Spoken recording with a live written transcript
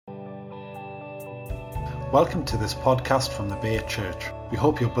Welcome to this podcast from the Bay Church. We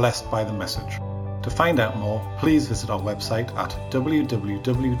hope you're blessed by the message. To find out more, please visit our website at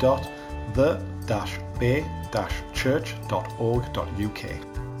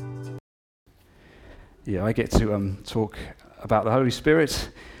www.the-bay-church.org.uk. Yeah, I get to talk about the Holy Spirit,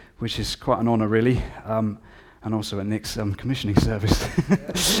 which is quite an honour, really, and also at Nick's commissioning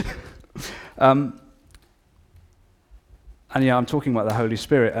service. And yeah, I'm talking about the Holy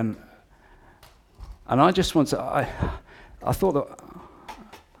Spirit, and I just want to. I thought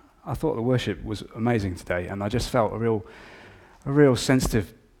the worship was amazing today, and I just felt a real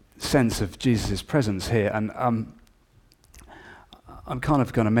sensitive sense of Jesus' presence here, and I'm kind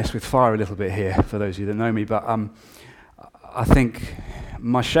of going to mess with fire a little bit here for those of you that know me, but I think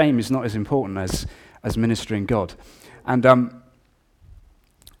my shame is not as important as ministering God, and I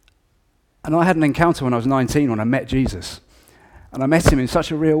had an encounter when I was 19 when I met Jesus. And I met him in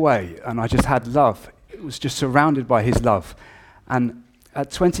such a real way, and I just had love. It was just surrounded by his love. And at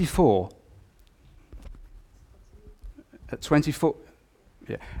 24, I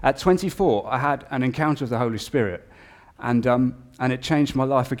had an encounter with the Holy Spirit, and it changed my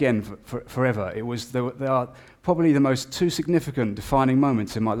life again forever. They are probably the most two significant defining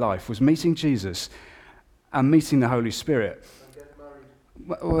moments in my life was meeting Jesus and meeting the Holy Spirit. And getting married.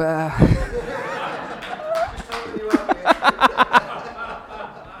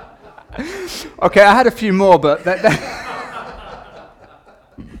 Okay, I had a few more, but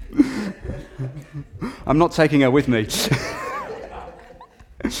I'm not taking her with me.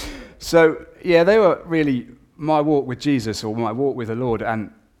 So, yeah, they were really my walk with Jesus, or my walk with the Lord,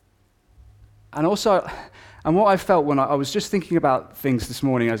 and also, what I felt when I was just thinking about things this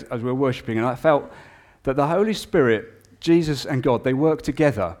morning as we were worshipping, and I felt that the Holy Spirit, Jesus and God, they work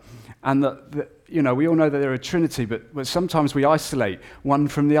together, and that we all know that they're a Trinity, but sometimes we isolate one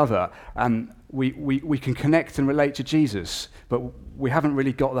from the other, and we can connect and relate to Jesus, but we haven't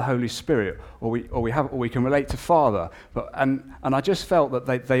really got the Holy Spirit, or we can relate to Father. And I just felt that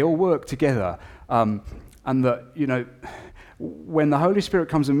they all work together, and that when the Holy Spirit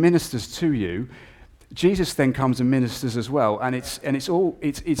comes and ministers to you, Jesus then comes and ministers as well, and it's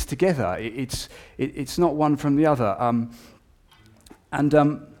together. It's not one from the other.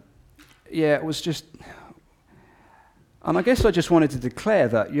 Yeah, it was just. And I guess I just wanted to declare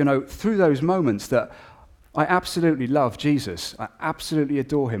that, through those moments that I absolutely love Jesus, I absolutely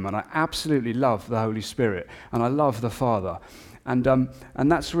adore him, and I absolutely love the Holy Spirit, and I love the Father. And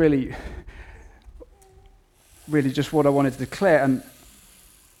that's really just what I wanted to declare. And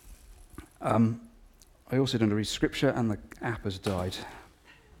I also don't read scripture, and the app has died.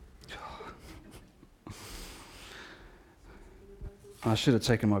 I should have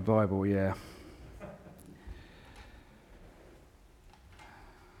taken my Bible, yeah.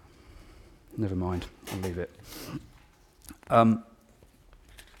 Never mind, I'll leave it.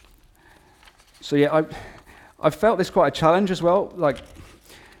 So yeah, I felt this quite a challenge as well, like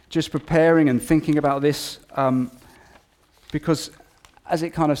just preparing and thinking about this, because as it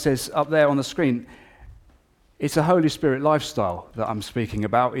kind of says up there on the screen, it's a Holy Spirit lifestyle that I'm speaking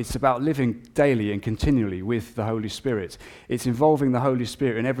about. It's about living daily and continually with the Holy Spirit. It's involving the Holy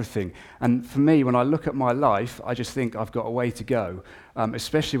Spirit in everything. And for me, when I look at my life, I just think I've got a way to go.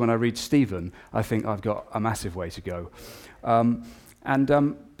 Especially when I read Stephen, I think I've got a massive way to go. But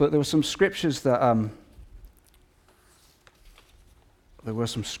there were some scriptures that that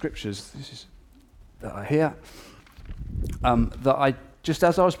are here that I just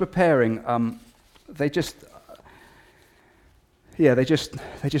as I was preparing, they were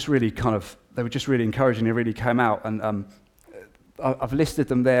just really encouraging. They really came out, and I've listed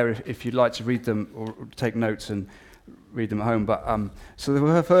them there if you'd like to read them or take notes and read them at home. But so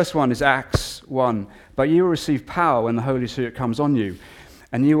the first one is Acts 1. But you will receive power when the Holy Spirit comes on you,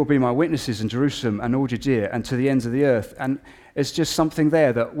 and you will be my witnesses in Jerusalem and all Judea and to the ends of the earth. And it's just something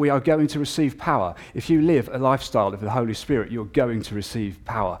there that we are going to receive power. If you live a lifestyle of the Holy Spirit, you're going to receive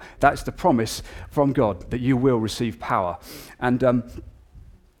power. That's the promise from God, that you will receive power. And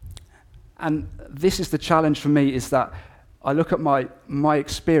this is the challenge for me, is that I look at my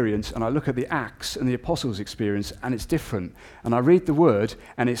experience, and I look at the Acts and the Apostles' experience, and it's different. And I read the Word,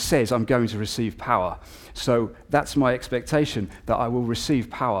 and it says I'm going to receive power. So that's my expectation, that I will receive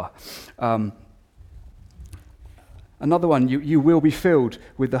power. Another one, you will be filled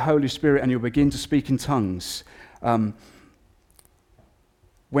with the Holy Spirit, and you'll begin to speak in tongues.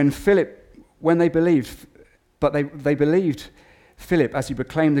 When they believed, but they believed Philip as he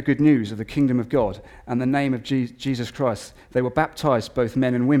proclaimed the good news of the kingdom of God and the name of Jesus Christ. They were baptized, both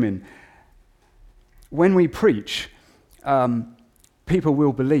men and women. When we preach, people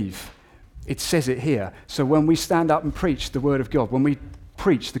will believe. it says it here. So when we stand up and preach the word of God, when we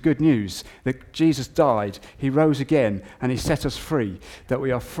preach the good news that Jesus died, he rose again, and he set us free, that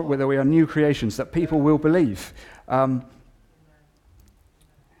we are new creations, that people will believe.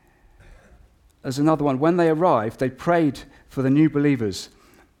 There's another one. When they arrived, they prayed for the new believers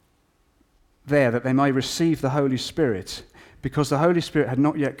there that they may receive the Holy Spirit, because the Holy Spirit had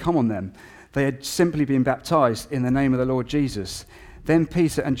not yet come on them. They had simply been baptized in the name of the Lord Jesus. Then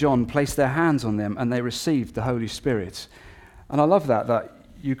Peter and John placed their hands on them, and they received the Holy Spirit. And I love that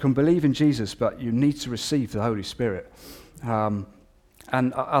you can believe in Jesus, but you need to receive the Holy Spirit.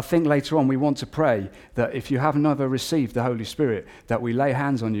 And I think later on we want to pray that if you have never received the Holy Spirit, that we lay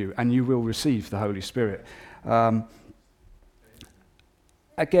hands on you and you will receive the Holy Spirit.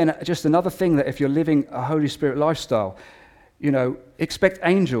 Again, just another thing, that if you're living a Holy Spirit lifestyle, expect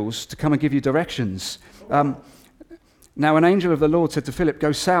angels to come and give you directions. Now an angel of the Lord said to Philip,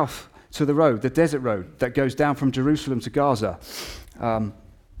 go south to the road, the desert road that goes down from Jerusalem to Gaza. And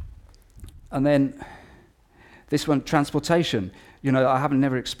then this one, transportation. I haven't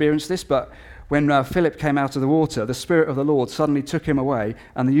never experienced this, but when Philip came out of the water, the Spirit of the Lord suddenly took him away,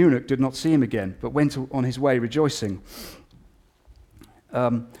 and the eunuch did not see him again, but went on his way rejoicing.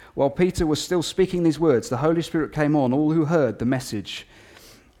 While Peter was still speaking these words, the Holy Spirit came on all who heard the message.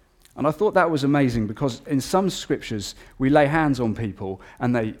 And I thought that was amazing, because in some scriptures we lay hands on people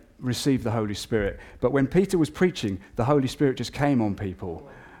and they receive the Holy Spirit. But when Peter was preaching, the Holy Spirit just came on people.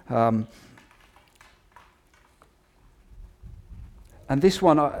 And this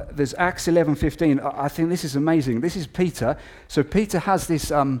one, there's Acts 11:15. I think this is amazing. This is Peter. So Peter has this.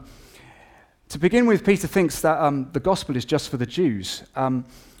 To begin with, Peter thinks that the gospel is just for the Jews, and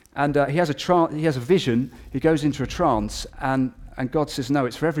he has a vision. He goes into a trance, and God says, "No,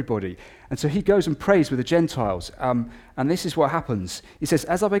 it's for everybody." And so he goes and prays with the Gentiles. And this is what happens. He says,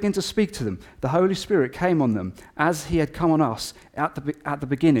 "As I began to speak to them, the Holy Spirit came on them, as He had come on us at the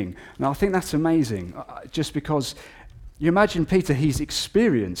beginning." Now, I think that's amazing, just because. You imagine Peter, he's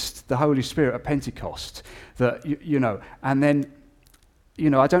experienced the Holy Spirit at Pentecost, and then,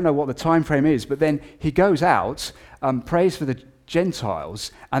 I don't know what the time frame is, but then he goes out, prays for the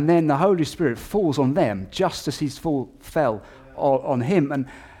Gentiles, and then the Holy Spirit falls on them just as He's fell on him.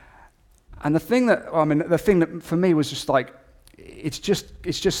 And the thing that for me was just like,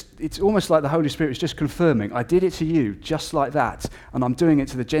 it's almost like the Holy Spirit is just confirming, I did it to you just like that, and I'm doing it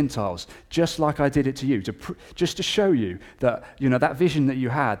to the Gentiles just like I did it to you, just to show you that, that vision that you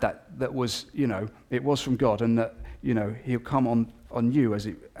had, that was, it was from God, and that, He'll come on you as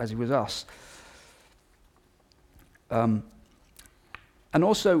He was us. And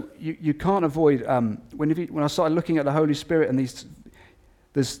also, you can't avoid, when I started looking at the Holy Spirit and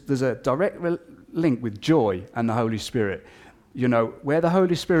there's a direct link with joy and the Holy Spirit. Where the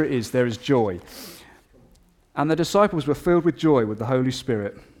Holy Spirit is, there is joy. And the disciples were filled with joy with the Holy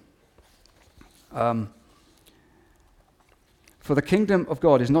Spirit. For the kingdom of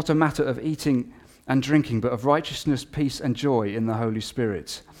God is not a matter of eating and drinking, but of righteousness, peace, and joy in the Holy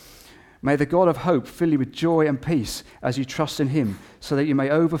Spirit. May the God of hope fill you with joy and peace as you trust in Him, so that you may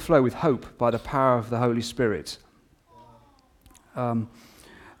overflow with hope by the power of the Holy Spirit. There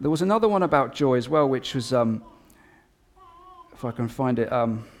was another one about joy as well, which was... if I can find it,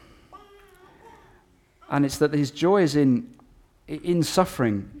 and it's that His joy is in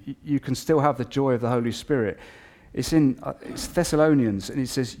suffering. You can still have the joy of the Holy Spirit. It's Thessalonians, and it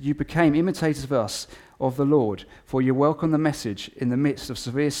says, "You became imitators of us, of the Lord, for you welcome the message in the midst of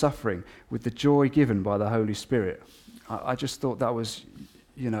severe suffering with the joy given by the Holy Spirit." I just thought that was,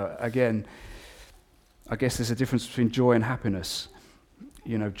 again, I guess there's a difference between joy and happiness.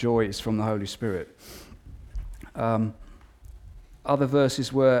 Joy is from the Holy Spirit. Other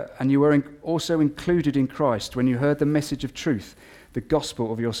verses were, "And you were also included in Christ when you heard the message of truth, the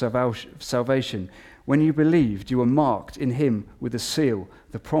gospel of your salvation. When you believed, you were marked in Him with the seal,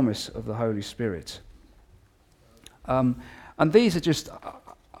 the promise of the Holy Spirit." And these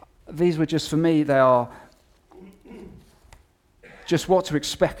were just for me, they are just what to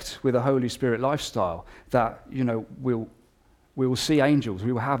expect with a Holy Spirit lifestyle, that, we will see angels,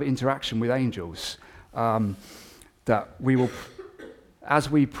 we will have interaction with angels, that we will...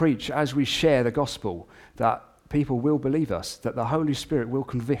 As we preach, as we share the gospel, that people will believe us, that the Holy Spirit will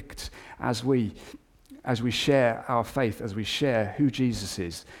convict as we share our faith, as we share who Jesus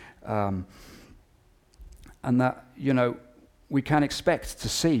is, and that, we can expect to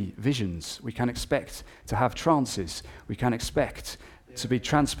see visions, we can expect to have trances, we can expect to be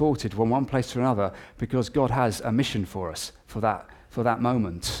transported from one place to another, because God has a mission for us for that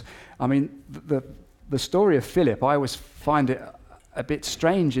moment. I mean, the story of Philip, I always find it a bit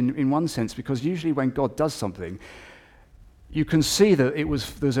strange in one sense, because usually when God does something, you can see that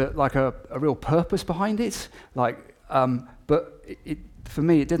there's a real purpose behind it. But for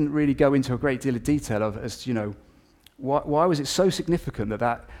me, it didn't really go into a great deal of detail as to, why was it so significant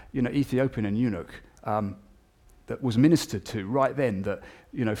that Ethiopian eunuch that was ministered to right then, that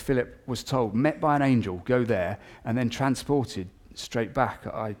Philip was told, met by an angel, go there, and then transported straight back.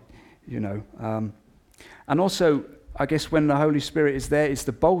 And also, I guess when the Holy Spirit is there, it's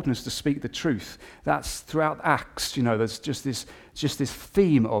the boldness to speak the truth. That's throughout Acts. There's just this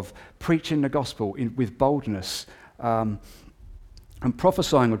theme of preaching the gospel with boldness. And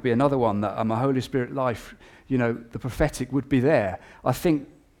prophesying would be another one, that a Holy Spirit life, the prophetic would be there. I think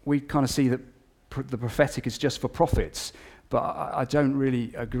we kind of see that the prophetic is just for prophets, but I don't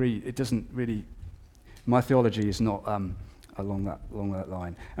really agree. It doesn't really, my theology is not along that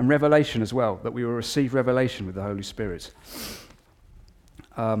line. And revelation as well, that we will receive revelation with the Holy Spirit.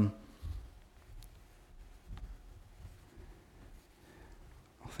 I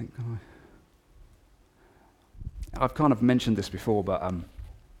think I've kind of mentioned this before, but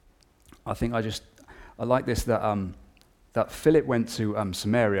I think I like this, that Philip went to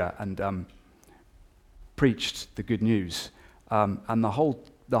Samaria and preached the good news, and the whole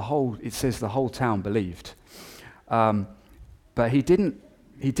it says the whole town believed, but he didn't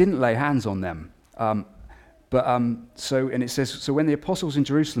lay hands on them. And it says, so when the apostles in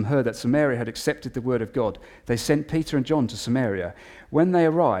Jerusalem heard that Samaria had accepted the word of God, they sent Peter and John to Samaria. When they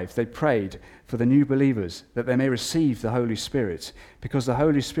arrived, they prayed for the new believers that they may receive the Holy Spirit, because the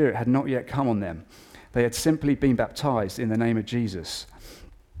Holy Spirit had not yet come on them. They had simply been baptized in the name of Jesus.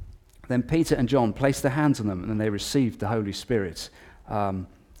 Then Peter and John placed their hands on them, and they received the Holy Spirit. And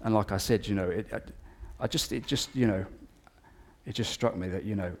like I said, it just struck me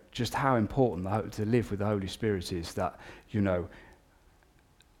that, just how important to live with the Holy Spirit is, that,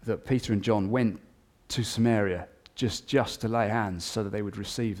 that Peter and John went to Samaria just to lay hands so that they would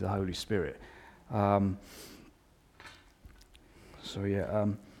receive the Holy Spirit.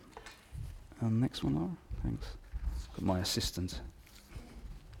 Next one, Laura. Thanks. Got my assistant.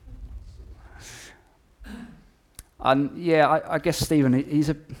 And I guess Stephen,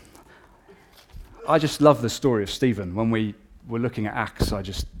 I just love the story of Stephen. When we were looking at Acts,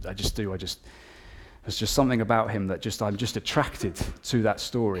 there's just something about him that I'm just attracted to that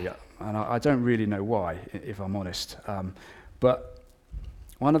story, and I don't really know why, if I'm honest. But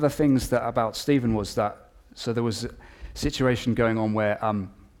one of the things about Stephen was that, so there was a situation going on where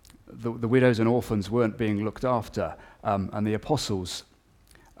the widows and orphans weren't being looked after, and the apostles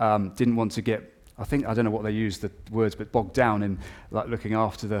didn't want to get, I don't know what they used the words, but bogged down in like looking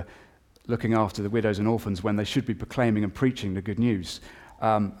after the widows and orphans when they should be proclaiming and preaching the good news,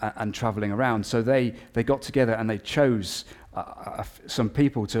 and traveling around. So they got together and they chose some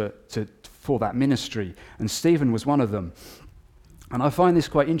people for that ministry, and Stephen was one of them. And I find this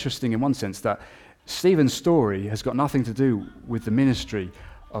quite interesting in one sense, that Stephen's story has got nothing to do with the ministry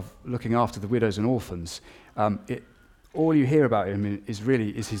of looking after the widows and orphans. All you hear about him is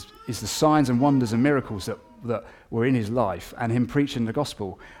the signs and wonders and miracles that were in his life, and him preaching the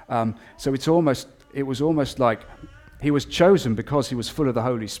gospel. So it was almost like he was chosen because he was full of the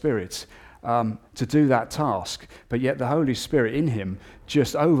Holy Spirit to do that task. But yet the Holy Spirit in him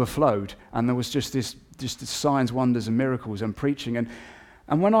just overflowed, and there was just this signs, wonders, and miracles and preaching.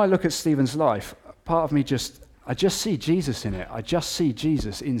 And when I look at Stephen's life, part of me I just see Jesus in it. I just see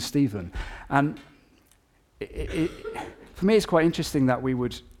Jesus in Stephen. And for me, it's quite interesting that we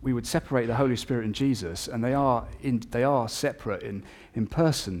would separate the Holy Spirit and Jesus, and they are separate in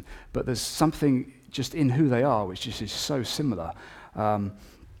person, but there's something just in who they are which is so similar. And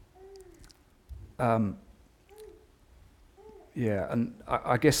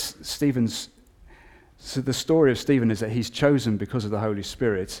I guess so the story of Stephen is that he's chosen because of the Holy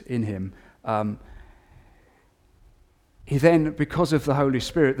Spirit in him. He then, because of the Holy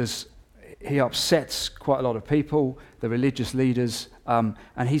Spirit, he upsets quite a lot of people, the religious leaders, and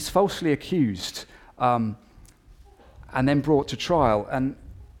he's falsely accused, and then brought to trial. And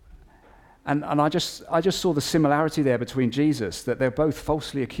I just saw the similarity there between Jesus, that they're both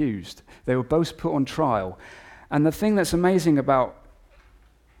falsely accused. They were both put on trial. And the thing that's amazing about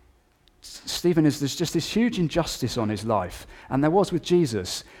Stephen is there's just this huge injustice on his life, and there was with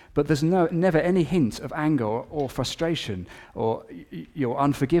Jesus, but there's never any hint of anger or frustration or your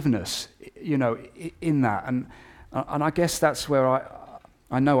unforgiveness, in that. And I guess that's where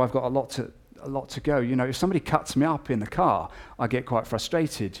I know I've got a lot to go. If somebody cuts me up in the car, I get quite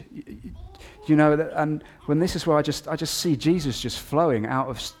frustrated. And when this is where I just see Jesus just flowing out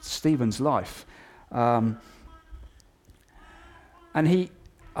of Stephen's life. and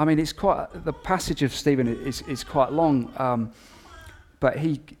it's quite, the passage of Stephen is quite long, but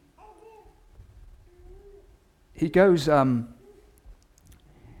he goes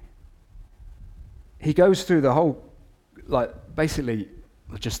through the whole, basically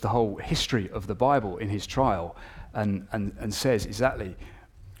just the whole history of the Bible in his trial, and says exactly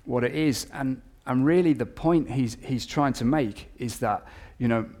what it is, and really the point he's trying to make is that,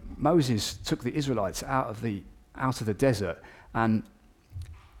 Moses took the Israelites out of the desert, and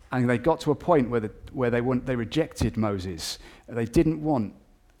they got to a point where they rejected Moses. They didn't want,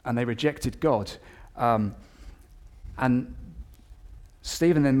 and they rejected God. And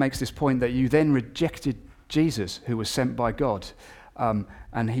Stephen then makes this point that you then rejected Jesus, who was sent by God.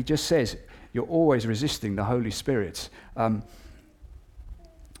 And he just says, you're always resisting the Holy Spirit. And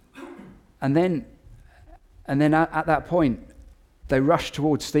then at that point, they rush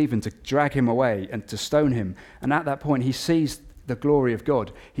towards Stephen to drag him away and to stone him. And at that point, he sees the glory of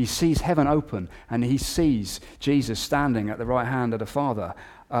God. He sees heaven open, and he sees Jesus standing at the right hand of the Father.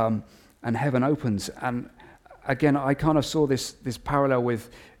 And heaven opens. And again, I kind of saw this parallel with,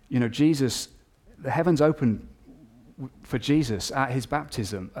 Jesus. The heavens opened for Jesus at his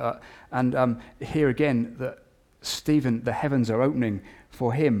baptism. And here again, that Stephen, the heavens are opening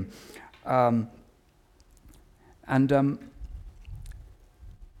for him.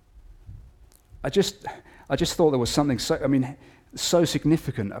 I just thought there was something so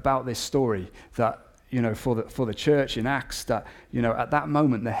significant about this story that, for the church in Acts, that, at that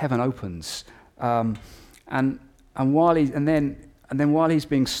moment the heaven opens, and while while he's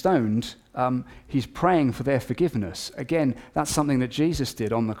being stoned, he's praying for their forgiveness. Again, that's something that Jesus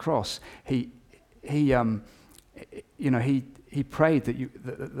did on the cross. He prayed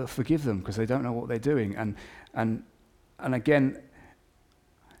that forgive them because they don't know what they're doing, and again.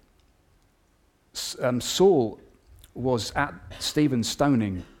 Saul was at Stephen's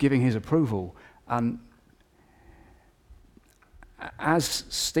stoning, giving his approval, and as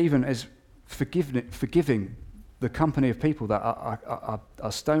Stephen is forgiving the company of people that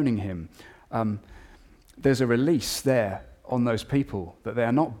are stoning him, there's a release there on those people, that they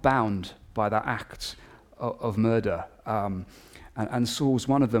are not bound by that act of murder. And Saul's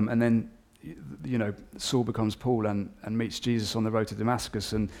one of them, and then Saul becomes Paul and meets Jesus on the road to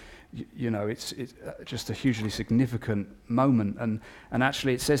Damascus, and it's just a hugely significant moment. And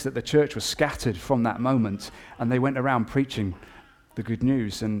actually it says that the church was scattered from that moment, and they went around preaching the good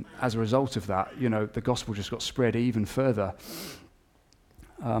news, and as a result of that, the gospel just got spread even further.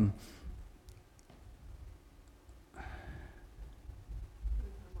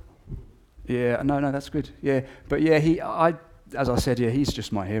 Yeah, no, that's good. Yeah, but yeah, as I said, he's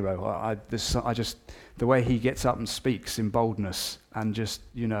just my hero. The way he gets up and speaks in boldness, and just,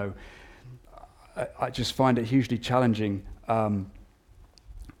 I just find it hugely challenging.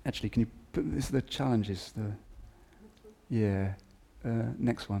 Actually, can you put this? The challenges.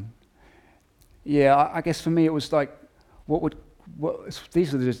 Next one. Yeah, I guess for me it was like,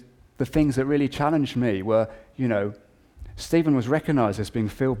 these are just the things that really challenged me. Were, Stephen was recognized as being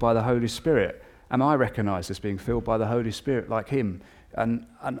filled by the Holy Spirit. Am I recognized as being filled by the Holy Spirit like him? And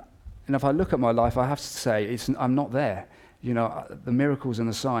if I look at my life, I have to say I'm not there. The miracles and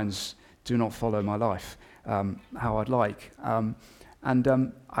the signs do not follow my life how I'd like.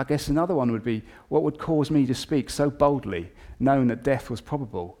 I guess another one would be, what would cause me to speak so boldly, knowing that death was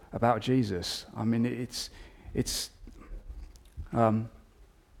probable, about Jesus? And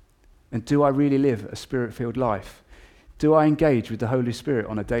do I really live a Spirit-filled life? Do I engage with the Holy Spirit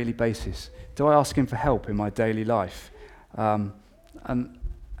on a daily basis? Do I ask him for help in my daily life? And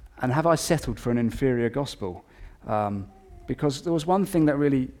have I settled for an inferior gospel? Because there was one thing that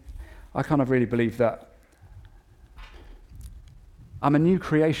I kind of really believe, that I'm a new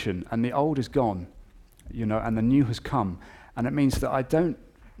creation, and the old is gone, and the new has come. And it means that I don't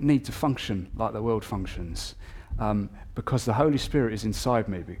need to function like the world functions, because the Holy Spirit is inside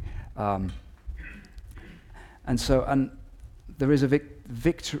me. And there is a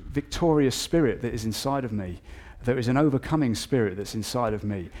victorious spirit that is inside of me. There is an overcoming spirit that's inside of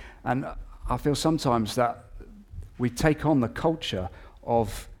me. And I feel sometimes that we take on the culture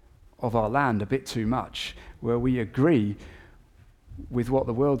of our land a bit too much, where we agree with what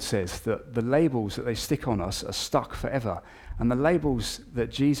the world says, that the labels that they stick on us are stuck forever. And the labels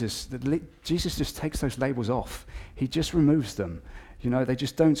that Jesus just takes those labels off. He just removes them. They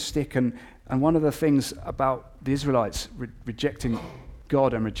just don't stick. And one of the things about the Israelites rejecting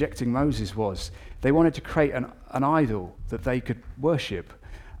God and rejecting Moses was they wanted to create an idol that they could worship.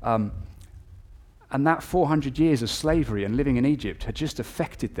 And that 400 years of slavery and living in Egypt had just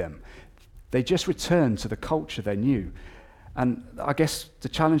affected them. They just returned to the culture they knew. And I guess the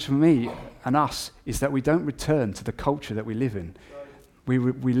challenge for me and us is that we don't return to the culture that we live in. We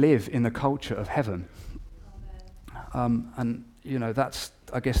live in the culture of heaven. And, that's,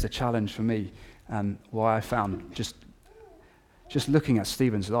 I guess, the challenge for me, and why I found just looking at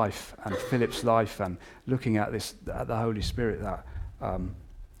Stephen's life and Philip's life and looking at the Holy Spirit, that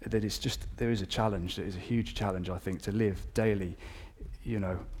there is a challenge. There is a huge challenge, I think, to live daily, in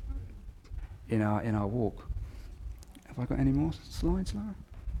our walk. Have I got any more slides, Lara?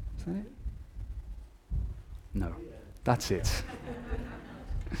 Is that it? No, that's it.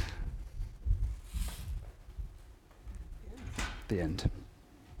 The end.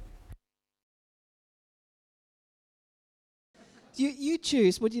 You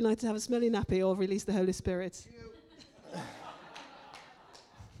choose. Would you like to have a smelly nappy or release the Holy Spirit?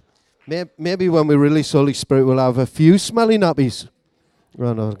 Maybe when we release Holy Spirit, we'll have a few smelly nappies.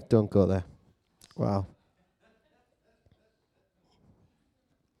 Oh, no, don't go there. Wow.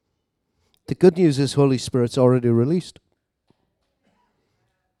 The good news is Holy Spirit's already released.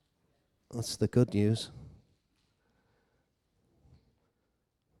 That's the good news.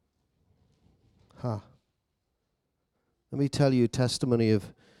 Let me tell you a testimony of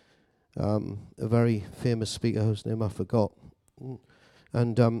a very famous speaker whose name I forgot.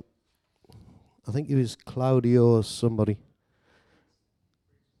 And I think he was Claudio or somebody.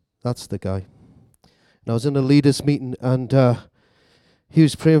 That's the guy. And I was in a leaders meeting, and he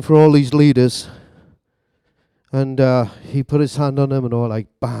was praying for all these leaders. And he put his hand on them, and all like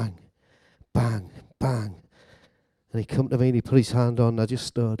bang, bang, bang. And he come to me and he put his hand on, and I just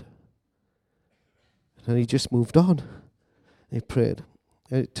stood. And he just moved on. He prayed.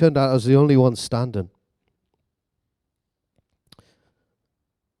 And it turned out I was the only one standing.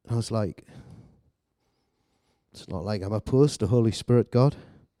 I was like, it's not like I'm opposed to Holy Spirit, God.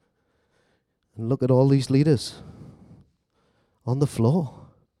 And look at all these leaders on the floor.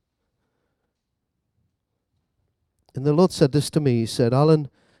 And the Lord said this to me. He said, Alan,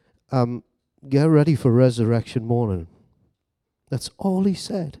 get ready for resurrection morning. That's all he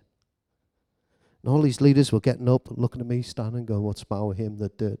said. And all these leaders were getting up and looking at me, standing, going, what's the matter with him, the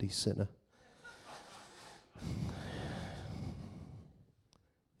dirty sinner?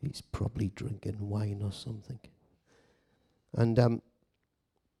 He's probably drinking wine or something. And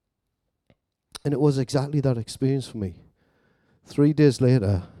it was exactly that experience for me. 3 days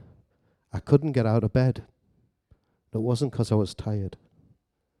later, I couldn't get out of bed. It wasn't because I was tired.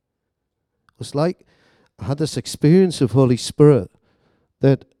 It was like I had this experience of Holy Spirit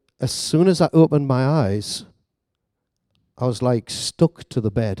that as soon as I opened my eyes, I was like stuck to the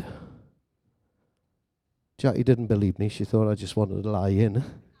bed. Jackie didn't believe me. She thought I just wanted to lie in.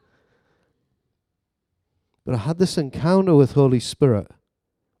 But I had this encounter with Holy Spirit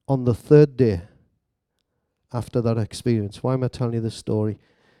on the 3rd day after that experience. Why am I telling you this story?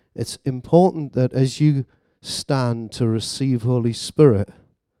 It's important that as you stand to receive Holy Spirit,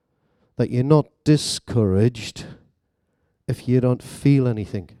 that you're not discouraged if you don't feel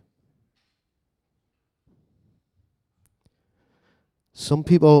anything. Some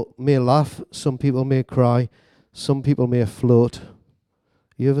people may laugh, some people may cry, some people may float.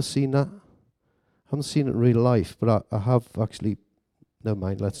 You ever seen that? I haven't seen it in real life, but I have actually. Never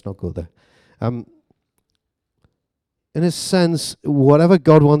mind, let's not go there. In a sense, whatever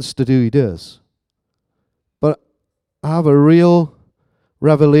God wants to do, he does. But I have a real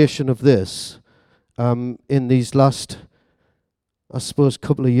revelation of this in these last, I suppose,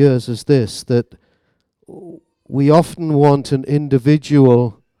 couple of years is this, that we often want an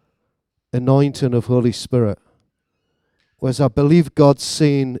individual anointing of Holy Spirit. Whereas I believe God's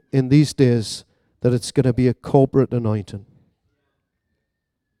saying in these days that it's going to be a corporate anointing.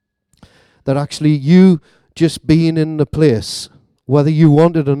 That actually you just being in the place, whether you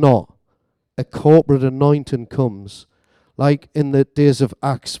want it or not, a corporate anointing comes. Like in the days of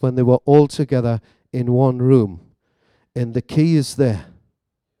Acts when they were all together in one room. And the key is there.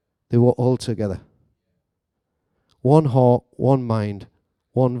 They were all together. One heart, one mind,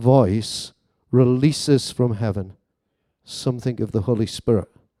 one voice releases from heaven something of the Holy Spirit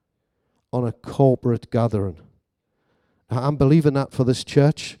on a corporate gathering. I'm believing that for this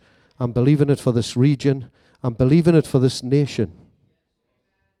church. I'm believing it for this region. I'm believing it for this nation.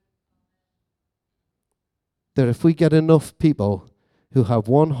 That if we get enough people who have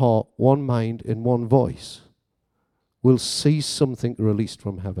one heart, one mind, and one voice, we'll see something released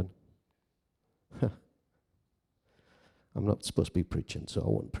from heaven. I'm not supposed to be preaching, so I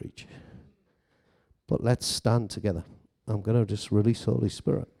won't preach. But let's stand together. I'm going to just release Holy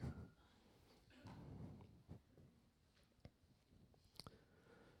Spirit.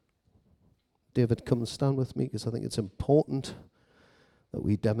 David, come and stand with me, because I think it's important that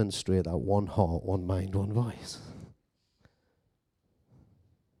we demonstrate that one heart, one mind, one voice.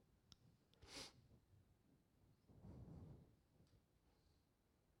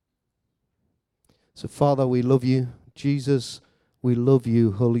 So, Father, we love you. Jesus, we love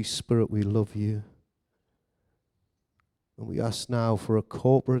you. Holy Spirit, we love you. And we ask now for a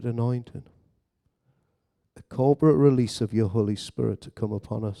corporate anointing, a corporate release of your Holy Spirit to come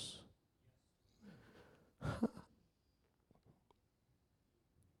upon us.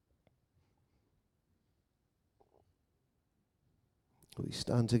 We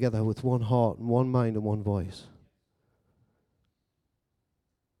stand together with one heart and one mind and one voice.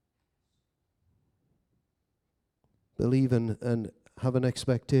 Believe in and have an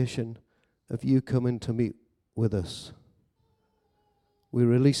expectation of you coming to meet with us. We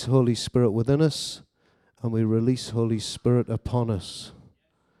release Holy Spirit within us, and we release Holy Spirit upon us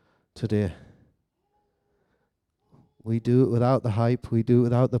today. We do it without the hype. We do it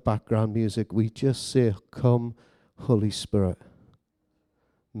without the background music. We just say, come, Holy Spirit.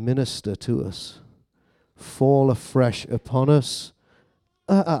 Minister to us. Fall afresh upon us.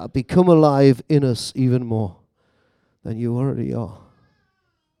 Become alive in us even more than you already are.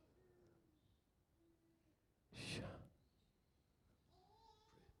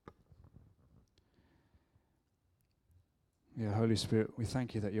 Yeah, Holy Spirit, we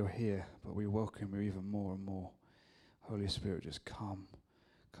thank you that you're here, but we welcome you even more and more. Holy Spirit, just come,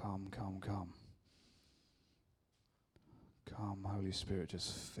 come, come, come. Come, Holy Spirit,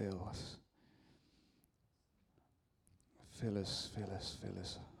 just fill us. Fill us, fill us, fill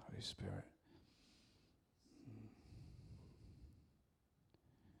us, Holy Spirit.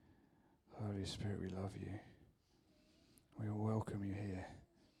 Holy Spirit, we love you. We welcome you here.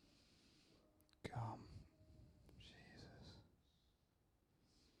 Come, Jesus.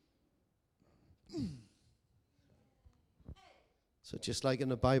 So just like in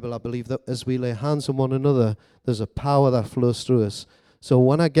the Bible, I believe that as we lay hands on one another, there's a power that flows through us. So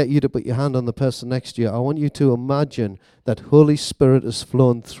when I get you to put your hand on the person next to you, I want you to imagine that Holy Spirit has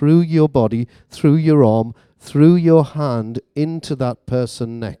flown through your body, through your arm, through your hand, into that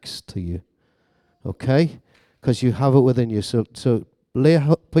person next to you. Okay? Because you have it within you. So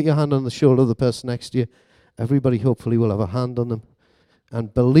put your hand on the shoulder of the person next to you. Everybody hopefully will have a hand on them.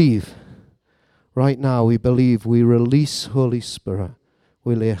 And believe. Right now, we believe, we release Holy Spirit.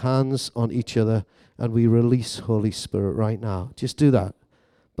 We lay hands on each other and we release Holy Spirit right now. Just do that.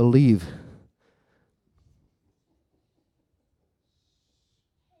 Believe.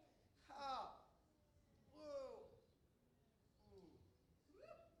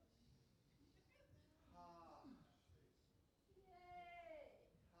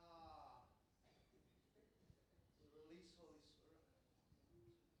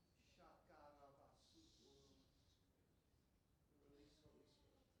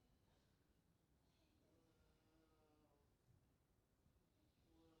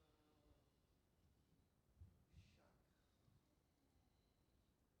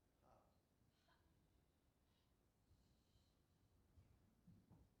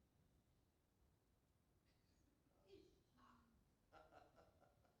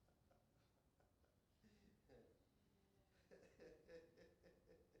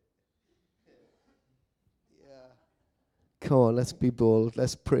 Come on, let's be bold.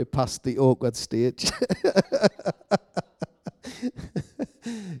 Let's pray past the awkward stage.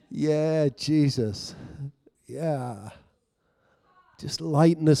 Yeah, Jesus. Yeah. Just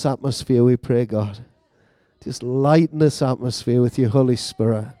lighten this atmosphere, we pray, God. Just lighten this atmosphere with your Holy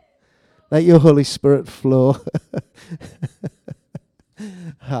Spirit. Let your Holy Spirit flow.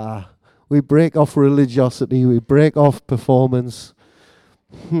 We break off religiosity. We break off performance.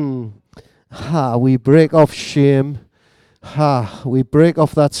 We break off shame. We break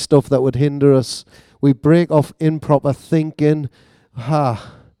off that stuff that would hinder us. We break off improper thinking.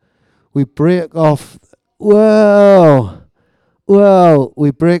 We break off, we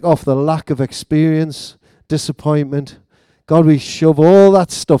break off the lack of experience, disappointment. God, we shove all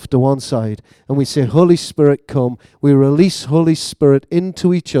that stuff to one side and we say, Holy Spirit, come. We release Holy Spirit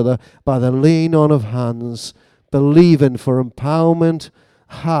into each other by the laying on of hands, believing for empowerment,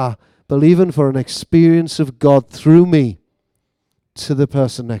 believing for an experience of God through me to the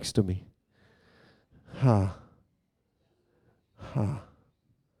person next to me.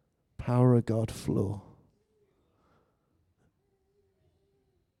 Power of God flow.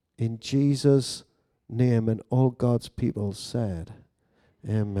 In Jesus' name, and all God's people said,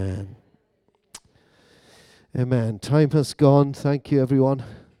 amen. Amen. Time has gone. Thank you, everyone.